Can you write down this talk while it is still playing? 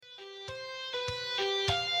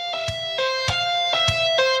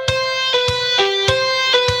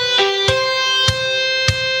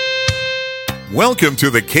Welcome to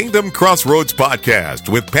the Kingdom Crossroads Podcast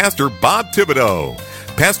with Pastor Bob Thibodeau.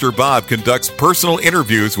 Pastor Bob conducts personal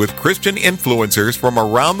interviews with Christian influencers from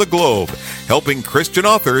around the globe, helping Christian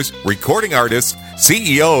authors, recording artists,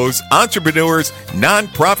 CEOs, entrepreneurs,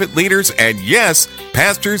 nonprofit leaders, and yes,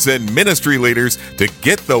 pastors and ministry leaders to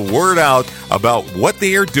get the word out about what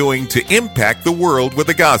they are doing to impact the world with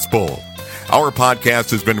the gospel. Our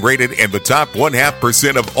podcast has been rated in the top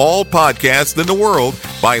 0.5% of all podcasts in the world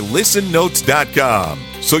by listennotes.com,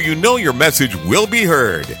 so you know your message will be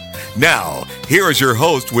heard. Now, here is your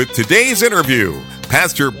host with today's interview,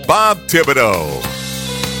 Pastor Bob Thibodeau.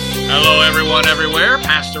 Hello, everyone, everywhere.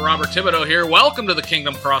 Pastor Robert Thibodeau here. Welcome to the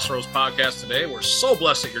Kingdom Crossroads Podcast today. We're so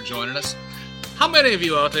blessed that you're joining us. How many of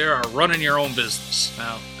you out there are running your own business?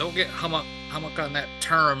 Now, don't get hung up on that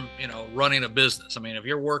term, running a business. I mean, if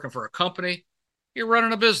you're working for a company, you're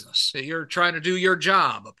running a business. You're trying to do your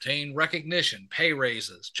job, obtain recognition, pay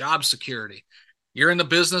raises, job security. You're in the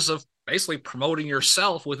business of basically promoting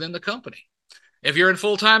yourself within the company. If you're in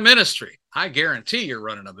full-time ministry, I guarantee you're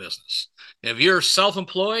running a business. If you're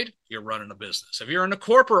self-employed, you're running a business. If you're in the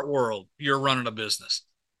corporate world, you're running a business.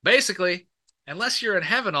 Basically, unless you're in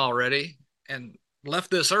heaven already and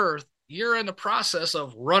left this earth, you're in the process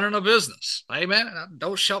of running a business. Amen.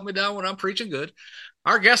 Don't shut me down when I'm preaching good.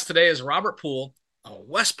 Our guest today is Robert Poole, a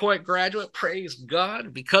West Point graduate. Praise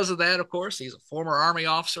God. Because of that, of course, he's a former Army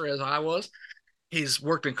officer, as I was. He's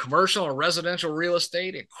worked in commercial and residential real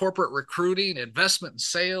estate, in corporate recruiting, investment and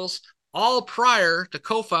sales, all prior to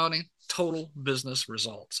co-founding Total Business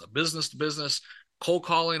Results, a business-to-business cold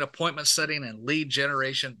calling, appointment setting, and lead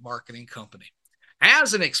generation marketing company.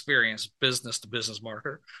 As an experienced business-to-business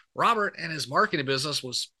marketer, Robert and his marketing business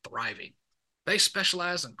was thriving. They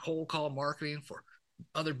specialized in cold call marketing for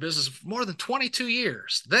other business for more than 22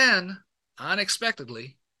 years. Then,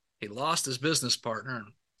 unexpectedly, he lost his business partner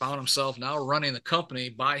and found himself now running the company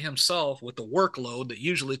by himself with the workload that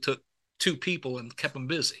usually took two people and kept him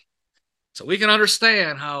busy. So we can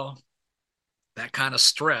understand how that kind of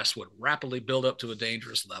stress would rapidly build up to a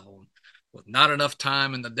dangerous level with not enough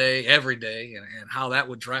time in the day, every day, and how that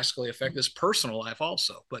would drastically affect his personal life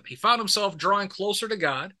also. But he found himself drawing closer to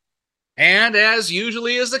God. And as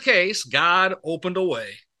usually is the case, God opened a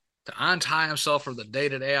way to untie himself from the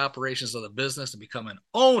day-to-day operations of the business and become an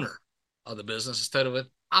owner of the business instead of an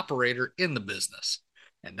operator in the business.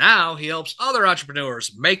 And now he helps other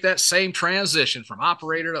entrepreneurs make that same transition from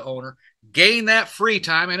operator to owner, gain that free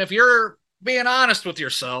time. And if you're being honest with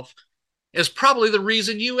yourself, is probably the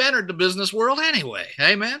reason you entered the business world anyway.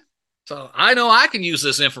 Amen. So I know I can use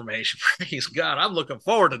this information. Praise God. I'm looking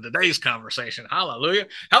forward to today's conversation. Hallelujah.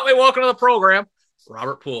 Help me welcome to the program,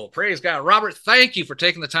 Robert Poole. Praise God. Robert, thank you for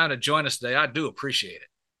taking the time to join us today. I do appreciate it.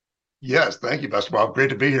 Yes, thank you, Pastor Bob.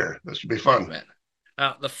 Great to be here. This should be fun. Amen.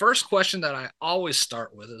 Now, the first question that I always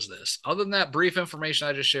start with is this. Other than that brief information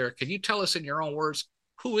I just shared, can you tell us in your own words,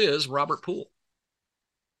 who is Robert Poole?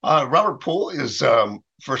 Robert Poole is,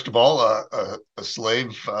 first of all, a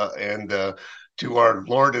slave and to our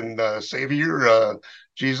Lord and Savior,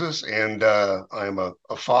 Jesus. And I'm a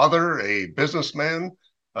father, a businessman,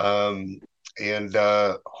 and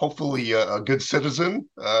hopefully a good citizen.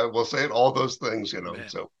 We'll say it, all those things, Amen.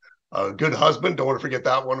 So a good husband. Don't want to forget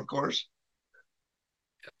that one, of course.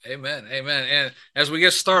 Amen. Amen. And as we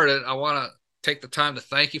get started, I want to take the time to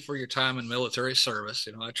thank you for your time in military service.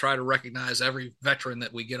 I try to recognize every veteran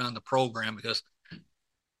that we get on the program because,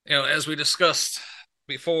 as we discussed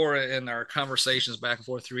before in our conversations back and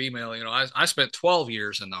forth through email, I spent 12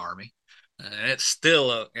 years in the Army, and it's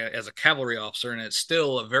still as a cavalry officer, and it's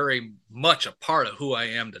still a very much a part of who I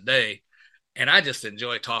am today. And I just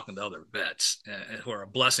enjoy talking to other vets who are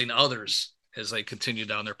blessing others as they continue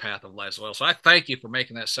down their path of life as well. So I thank you for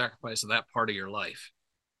making that sacrifice of that part of your life.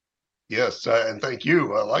 Yes, and thank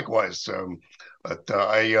you. Likewise. But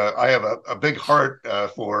I have a big heart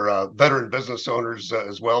for veteran business owners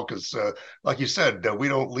as well, because like you said, we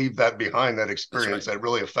don't leave that behind, that experience. Right. That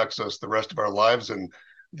really affects us the rest of our lives. And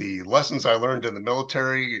the lessons I learned in the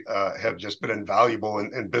military have just been invaluable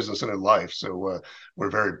in business and in life. So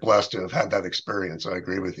we're very blessed to have had that experience. I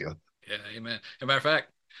agree with you. Yeah, amen. As a matter of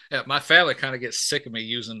fact, my family kind of gets sick of me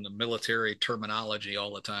using the military terminology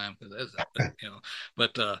all the time.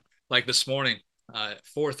 But like this morning, at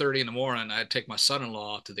 4:30 in the morning, I'd take my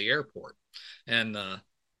son-in-law to the airport, and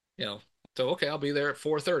so okay, I'll be there at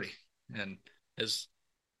 4:30, and as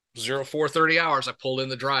 4:30 hours, I pulled in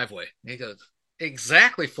the driveway. He goes,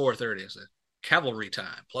 exactly 4:30. I said, cavalry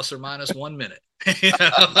time, plus or minus 1 minute.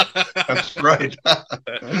 That's right.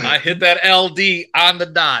 I hit that LD on the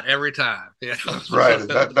dot every time. That's right.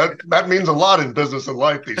 That means a lot in business and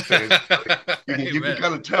life these days. You can Amen.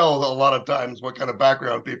 kind of tell a lot of times what kind of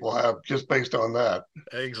background people have just based on that.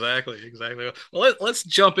 Exactly, exactly. Well, let's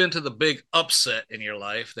jump into the big upset in your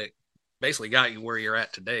life that basically got you where you're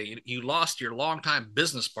at today. You lost your longtime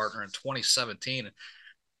business partner in 2017.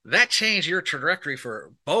 That changed your trajectory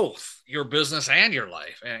for both your business and your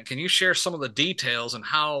life. And can you share some of the details and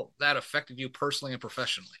how that affected you personally and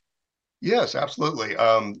professionally? Yes, absolutely.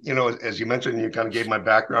 As you mentioned, you kind of gave my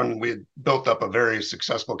background. We had built up a very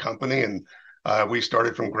successful company, and we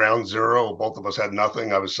started from ground zero. Both of us had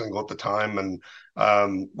nothing. I was single at the time, and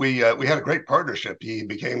we had a great partnership. He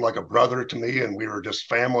became like a brother to me, and we were just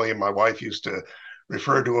family. And my wife used to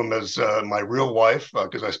refer to him as my real wife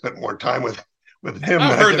because I spent more time with him I've than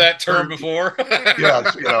I heard did that with term her. before.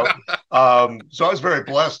 Yes, so I was very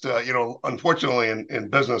blessed. Unfortunately, in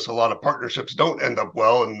business, a lot of partnerships don't end up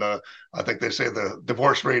well, and I think they say the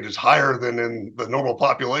divorce rate is higher than in the normal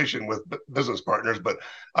population with business partners. But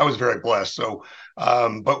I was very blessed. So,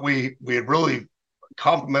 but we had really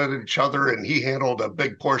complemented each other, and he handled a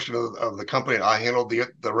big portion of the company, and I handled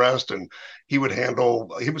the rest. And he was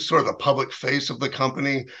sort of the public face of the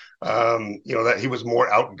company. That he was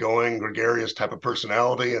more outgoing, gregarious type of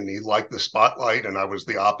personality, and he liked the spotlight, and I was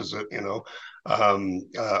the opposite.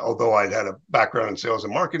 Although I'd had a background in sales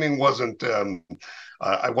and marketing, wasn't in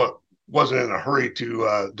a hurry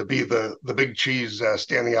to be the big cheese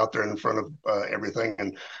standing out there in front of everything.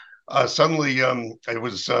 And suddenly, it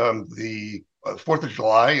was the 4th of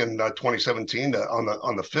July in 2017.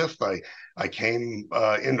 On the 5th, I came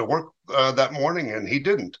into work that morning, and he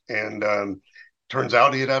didn't. And turns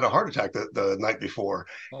out he had a heart attack the night before.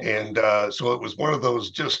 Oh, wow. And so it was one of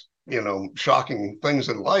those just shocking things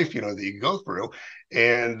in life that you go through.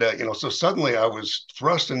 And so suddenly I was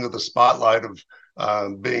thrust into the spotlight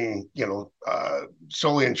of being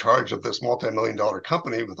solely in charge of this multi-million-dollar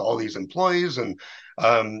company with all these employees. And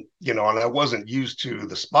and I wasn't used to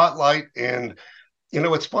the spotlight. And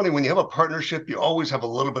it's funny, when you have a partnership, you always have a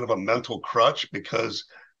little bit of a mental crutch, because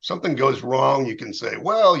something goes wrong, you can say,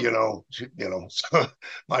 well,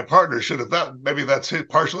 my partner should have, that maybe that's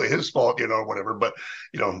partially his fault, whatever. But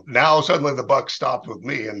now suddenly the buck stopped with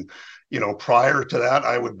me. And prior to that,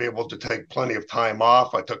 I would be able to take plenty of time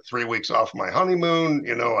off. I took 3 weeks off my honeymoon.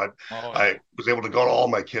 Oh, yeah. I was able to go to all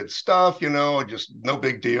my kids' stuff. Just no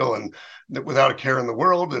big deal, and without a care in the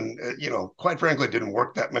world. And quite frankly, didn't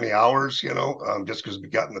work that many hours. Just because we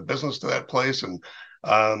got in the business to that place. And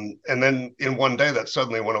then in one day that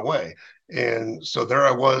suddenly went away. And so there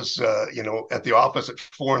I was, at the office at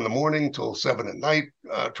 4 a.m. till 7 p.m,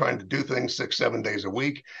 trying to do things 6, 7 days a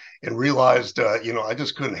week, and realized, I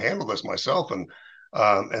just couldn't handle this myself. And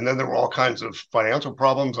then there were all kinds of financial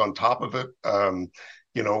problems on top of it.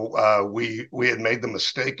 We had made the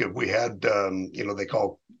mistake of, we had, they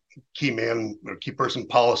call key man or key person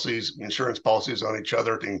policies, insurance policies on each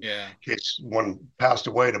other in case one passed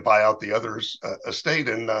away, to buy out the other's estate.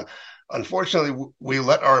 And unfortunately, we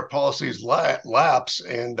let our policies lapse,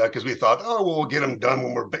 and because we thought, oh, well, we'll get them done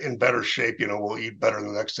when we're in better shape. We'll eat better in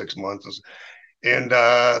the next 6 months. And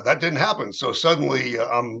that didn't happen. So suddenly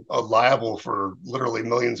I'm liable for literally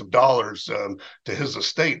millions of dollars to his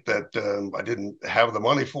estate that I didn't have the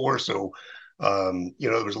money for. So,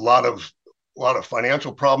 there was a lot of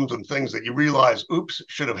financial problems and things that you realize, oops,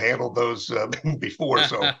 should have handled those before.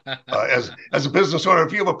 So as a business owner,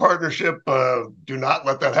 if you have a partnership, do not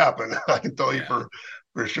let that happen. I can tell you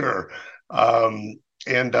for sure. So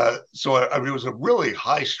it was a really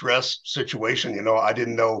high stress situation. I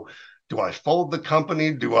didn't know, do I fold the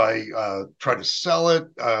company? Do I try to sell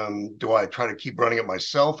it? Do I try to keep running it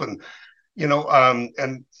myself? And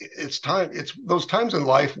and it's those times in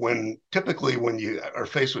life when typically when you are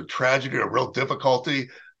faced with tragedy or real difficulty,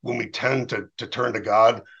 when we tend to turn to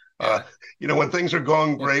God. When things are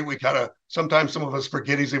going great, we kind of, sometimes some of us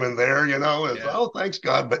forget he's even there, oh, thanks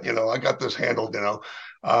God, but I got this handled.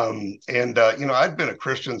 I'd been a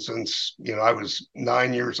Christian since I was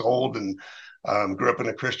 9 years old, and grew up in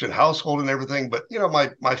a Christian household and everything. But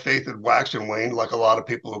my faith had waxed and waned like a lot of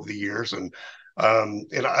people over the years. And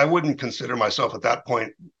I wouldn't consider myself at that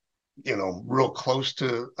point, real close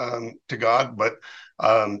to God. But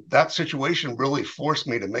that situation really forced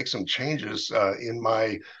me to make some changes in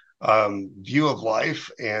my view of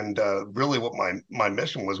life, and really what my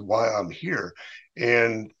mission was, why I'm here.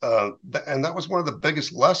 And that was one of the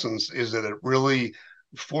biggest lessons, is that it really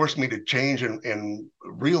forced me to change and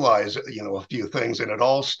realize, a few things. And it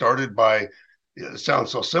all started by it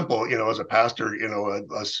sounds so simple, as a pastor,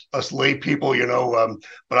 us lay people,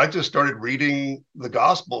 but I just started reading the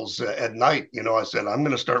Gospels at night. I said, I'm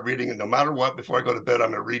going to start reading it no matter what. Before I go to bed,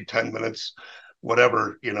 I'm going to read 10 minutes,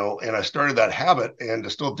 whatever, and I started that habit and to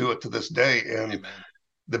still do it to this day. And Amen.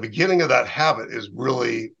 the beginning of that habit is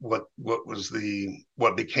really what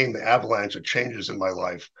became the avalanche of changes in my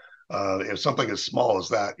life. If something as small as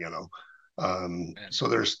that, so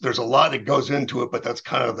there's a lot that goes into it, but that's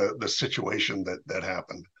kind of the situation that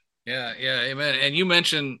happened. Yeah, yeah, amen. And you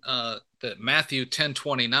mentioned that Matthew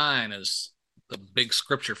 10:29 is the big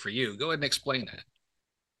scripture for you. Go ahead and explain that.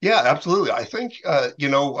 Yeah, absolutely. I think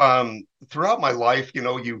throughout my life,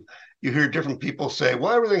 you hear different people say,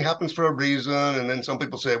 "Well, everything happens for a reason," and then some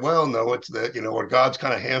people say, "Well, no, it's that," or God's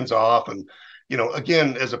kind of hands off. And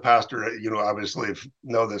again, as a pastor, obviously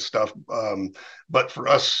know this stuff, but for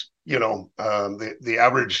us, the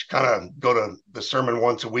average kind of go to the sermon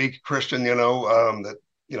once a week Christian, that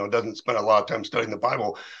doesn't spend a lot of time studying the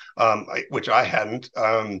Bible, which I hadn't.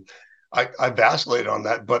 I vacillated on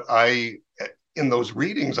that, but in those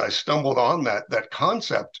readings, I stumbled on that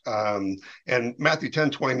concept, and Matthew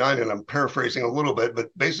 10:29, and I'm paraphrasing a little bit, but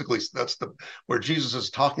basically that's where Jesus is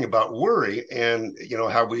talking about worry, and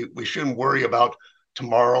how we shouldn't worry about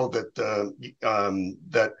tomorrow.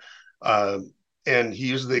 That and he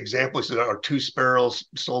uses the example. He said, "Are two sparrows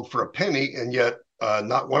sold for a penny, and yet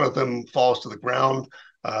not one of them falls to the ground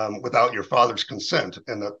without your Father's consent."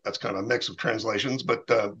 And that's kind of a mix of translations, but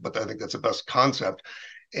I think that's the best concept.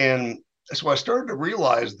 And so I started to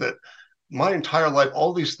realize that my entire life,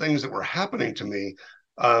 all these things that were happening to me,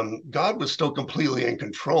 God was still completely in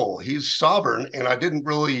control. He's sovereign, and I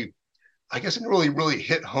guess it really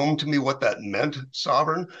hit home to me what that meant,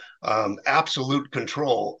 sovereign, absolute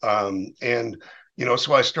control. And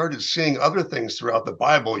so I started seeing other things throughout the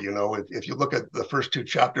Bible. If you look at the first two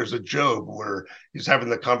chapters of Job, where he's having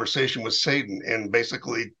the conversation with Satan and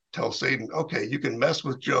basically tells Satan, okay, you can mess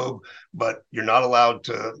with Job, but you're not allowed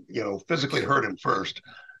to, physically hurt him first.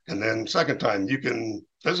 And then second time, you can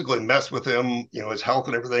physically mess with him, his health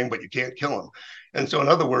and everything, but you can't kill him. And so, in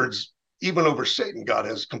other words, even over Satan, God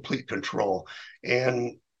has complete control.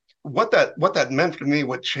 And what that meant for me,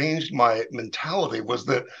 what changed my mentality was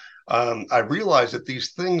that I realized that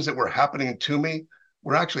these things that were happening to me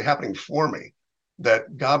were actually happening for me.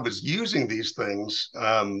 That God was using these things,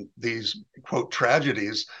 these quote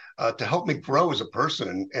tragedies, to help me grow as a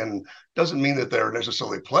person, and doesn't mean that they're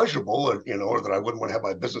necessarily pleasurable, or that I wouldn't want to have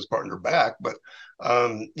my business partner back. But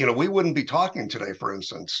we wouldn't be talking today, for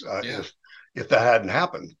instance, Yeah. if that hadn't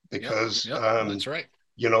happened, Yep. because Yep. That's right.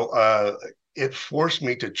 it forced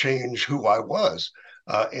me to change who I was,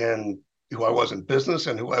 and who I was in business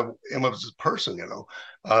and who I am as a person,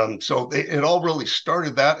 So it all really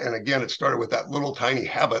started that. And again, it started with that little tiny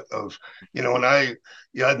habit of, and I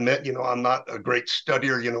admit, I'm not a great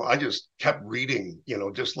studier, I just kept reading,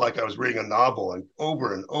 just like I was reading a novel, and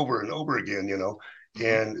over and over and over again,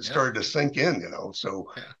 and it Yep. started to sink in,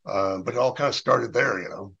 so, Yeah. but it all kind of started there,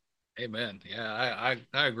 Amen. Yeah,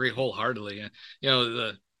 I agree wholeheartedly. And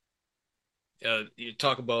the you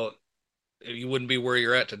talk about you wouldn't be where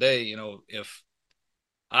you're at today. If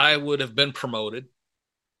I would have been promoted,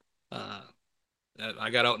 uh, I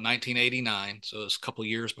got out in 1989, so it's a couple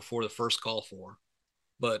years before the first Gulf War.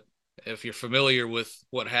 But if you're familiar with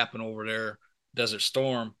what happened over there, Desert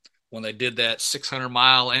Storm, when they did that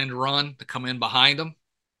 600-mile end run to come in behind them,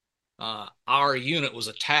 our unit was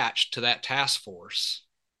attached to that task force.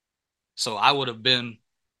 So I would have been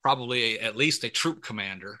probably at least a troop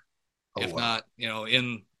commander, Oh, if wow. not,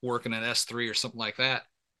 in working at S3 or something like that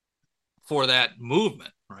for that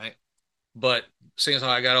movement, right? But seeing as how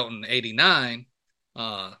I got out in '89,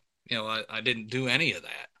 I didn't do any of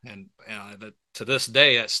that, and to this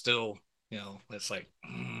day, that's still, it's like,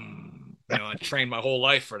 I trained my whole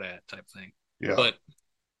life for that type thing. Yeah. But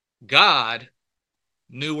God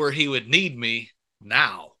knew where He would need me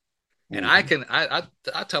now, and I Mhm. can,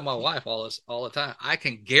 I tell my wife all the time. I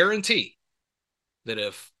can guarantee that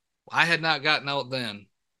if I had not gotten out then,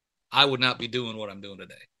 I would not be doing what I'm doing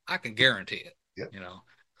today. I can guarantee it, Yeah.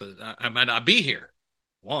 because I might not be here,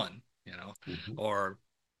 one, Mhm. or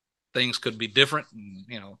things could be different,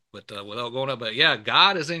 but without going up. But yeah,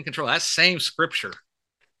 God is in control. That same scripture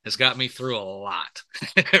has got me through a lot.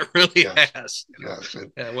 It really Yes. has. Yes.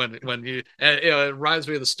 When you, it reminds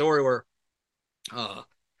me of the story where uh,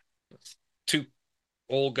 two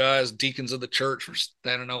old guys, deacons of the church, were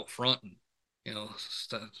standing out front, and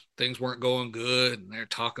things weren't going good, and they're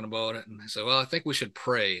talking about it, and they said, "Well, I think we should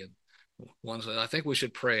pray." And one said, "I think we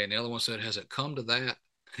should pray," and the other one said, "Has it come to that?"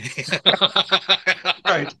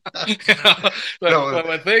 Right. But No,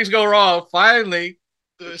 when things go wrong, finally,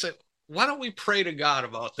 they say, why don't we pray to God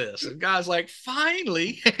about this? And God's like,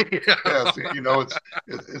 finally. yes,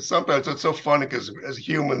 it's sometimes it's so funny because as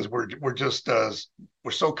humans we're just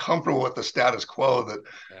we're so comfortable with the status quo that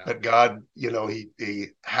Yeah. God, he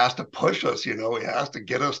has to push us, he has to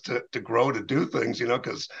get us to grow, to do things,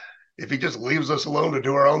 because if he just leaves us alone to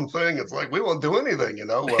do our own thing, it's like we won't do anything,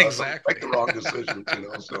 so we make Exactly. the wrong decisions,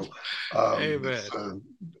 so it's Amen.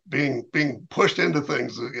 being pushed into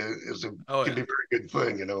things Oh can yeah. be a very good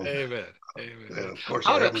thing, Amen. Amen. and of course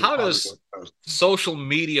How our do, heavenly how Father does knows. social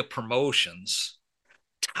media promotions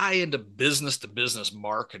tie into business to business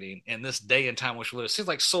marketing in this day and time which we live? It seems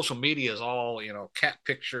like social media is all, cat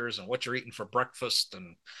pictures and what you're eating for breakfast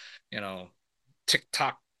and, you know,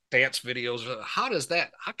 TikTok dance videos. How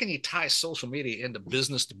can you tie social media into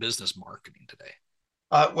business to business marketing today?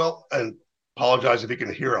 Well, and apologize if you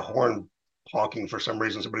can hear a horn honking for some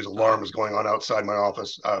reason. Somebody's Uh, alarm is going on outside my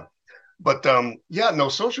office. But yeah, no,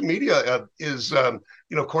 social media is, of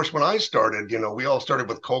course, when I started, we all started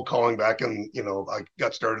with cold calling back in, I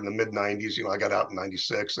got started in the mid 90s, I got out in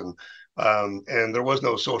 96 and there was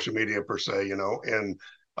no social media per se, and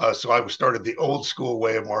so I started the old school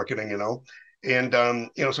way of marketing, and,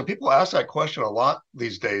 so people ask that question a lot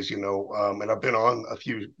these days, and I've been on a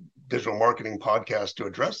few digital marketing podcasts to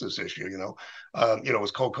address this issue,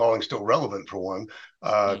 is cold calling still relevant for one?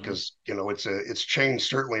 mm-hmm. Because it's changed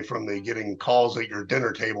certainly from the getting calls at your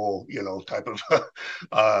dinner table, type of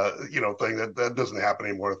thing that doesn't happen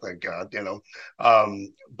anymore, thank God.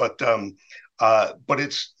 But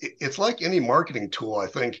it's like any marketing tool. I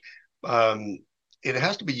think it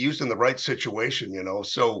has to be used in the right situation.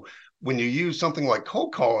 So when you use something like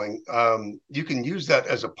cold calling, you can use that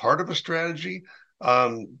as a part of a strategy.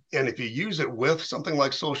 And if you use it with something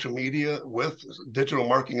like social media, with digital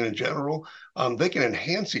marketing in general, they can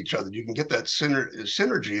enhance each other. You can get that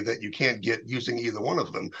synergy that you can't get using either one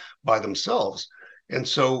of them by themselves. And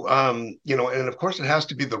so, and of course, it has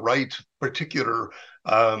to be the right particular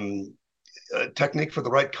technique for the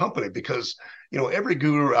right company, because every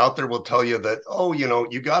guru out there will tell you that, oh,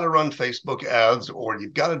 you got to run Facebook ads, or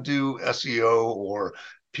you've got to do SEO or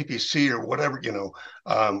PPC or whatever,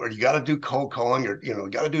 or you got to do cold calling, or you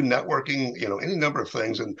got to do networking, any number of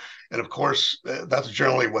things, and of course that's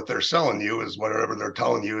generally what they're selling you, is whatever they're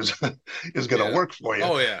telling you is is going to Yeah. work for you.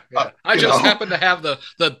 Oh yeah, uh, yeah. I you just know happen to have the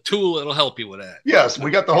tool that'll help you with that. Yes,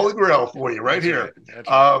 we got the Yeah, Holy Grail for you right that's here. right. That's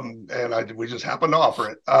right. And we just happen to offer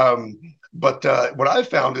it. But what I've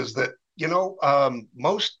found is that,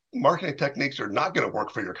 most marketing techniques are not going to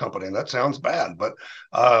work for your company. And that sounds bad. But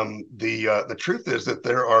the truth is that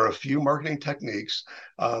there are a few marketing techniques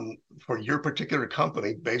for your particular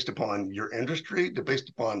company based upon your industry, based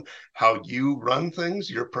upon how you run things,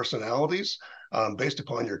 your personalities. Based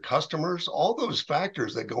upon your customers, all those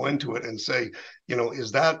factors that go into it, and say,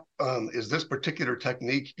 is this particular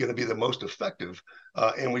technique going to be the most effective?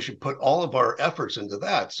 And we should put all of our efforts into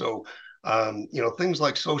that. So, things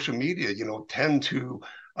like social media, tend to,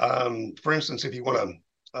 for instance, if you want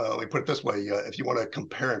to, let me put it this way, if you want to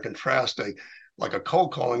compare and contrast like a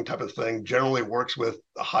cold calling type of thing, generally works with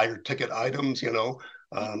higher ticket items.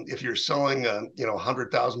 If you're selling a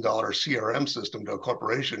 $100,000 CRM system to a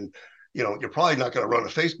corporation, you're probably not going to run a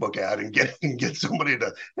Facebook ad and get somebody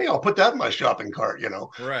to, hey, I'll put that in my shopping cart,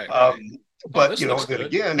 Right, Um, right. Oh, but this looks then good.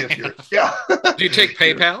 again, if you're, yeah, Do you take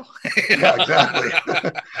PayPal? yeah, exactly.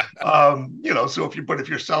 So if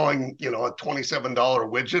you're selling, a $27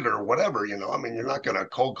 widget or whatever, I mean, you're not going to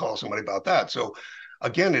cold call somebody about that. So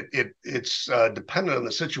again, it's dependent on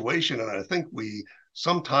the situation, and I think we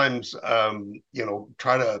sometimes,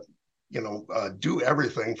 try to, do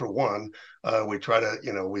everything for one. We try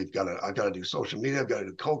to, I've got to do social media, I've got to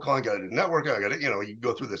do cold calling, I've got to do networking, I got to, you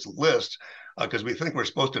go through this list because we think we're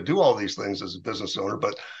supposed to do all these things as a business owner.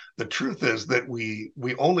 But the truth is that we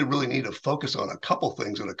only really need to focus on a couple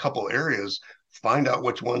things in a couple areas, find out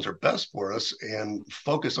which ones are best for us, and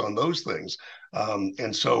focus on those things.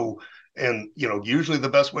 And usually the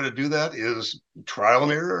best way to do that is trial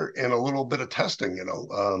and error and a little bit of testing.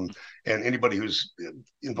 And anybody who's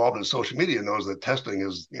involved in social media knows that testing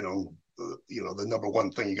is, the number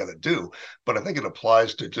one thing you got to do. But I think it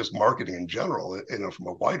applies to just marketing in general, from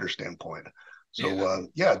a wider standpoint. So Yeah.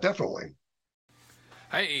 yeah, definitely.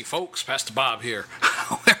 Hey, folks, Pastor Bob here.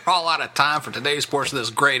 We're all out of time for today's portion of this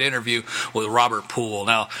great interview with Robert Poole.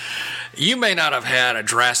 Now, you may not have had a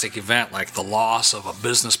drastic event like the loss of a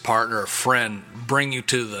business partner or friend bring you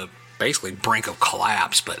to the basically brink of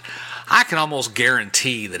collapse, but I can almost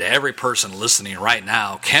guarantee that every person listening right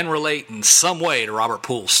now can relate in some way to Robert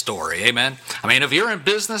Poole's story. Amen? I mean, if you're in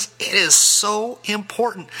business, it is so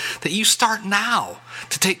important that you start now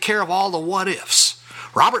to take care of all the what-ifs.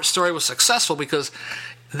 Robert's story was successful because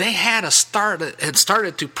they had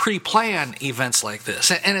started to pre-plan events like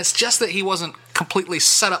this. And it's just that he wasn't completely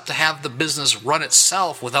set up to have the business run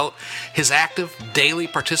itself without his active daily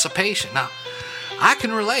participation. Now, I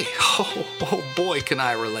can relate. Oh boy, can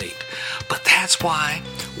I relate. But that's why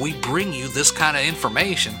we bring you this kind of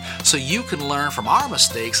information so you can learn from our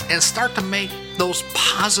mistakes and start to make those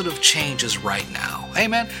positive changes right now.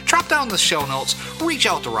 Amen? Drop down the show notes, reach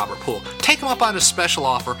out to Robert Poole, take him up on his special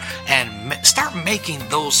offer, and start making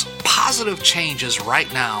those positive changes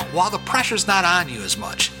right now while the pressure's not on you as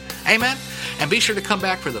much. Amen? And be sure to come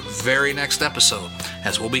back for the very next episode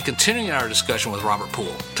as we'll be continuing our discussion with Robert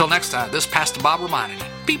Poole. Till next time, this is Pastor Bob reminding you,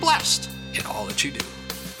 be blessed in all that you do.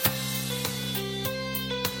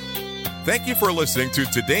 Thank you for listening to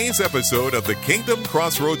today's episode of the Kingdom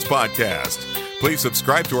Crossroads Podcast. Please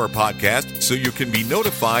subscribe to our podcast so you can be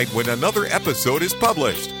notified when another episode is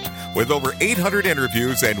published. With over 800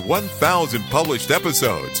 interviews and 1,000 published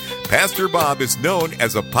episodes, Pastor Bob is known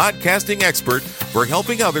as a podcasting expert for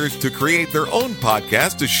helping others to create their own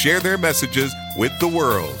podcast to share their messages with the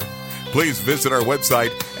world. Please visit our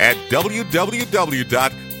website at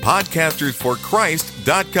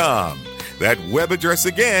www.podcastersforchrist.com. That web address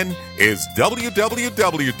again is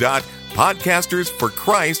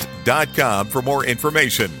www.podcastersforchrist.com for more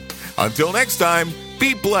information. Until next time,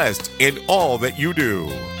 be blessed in all that you do.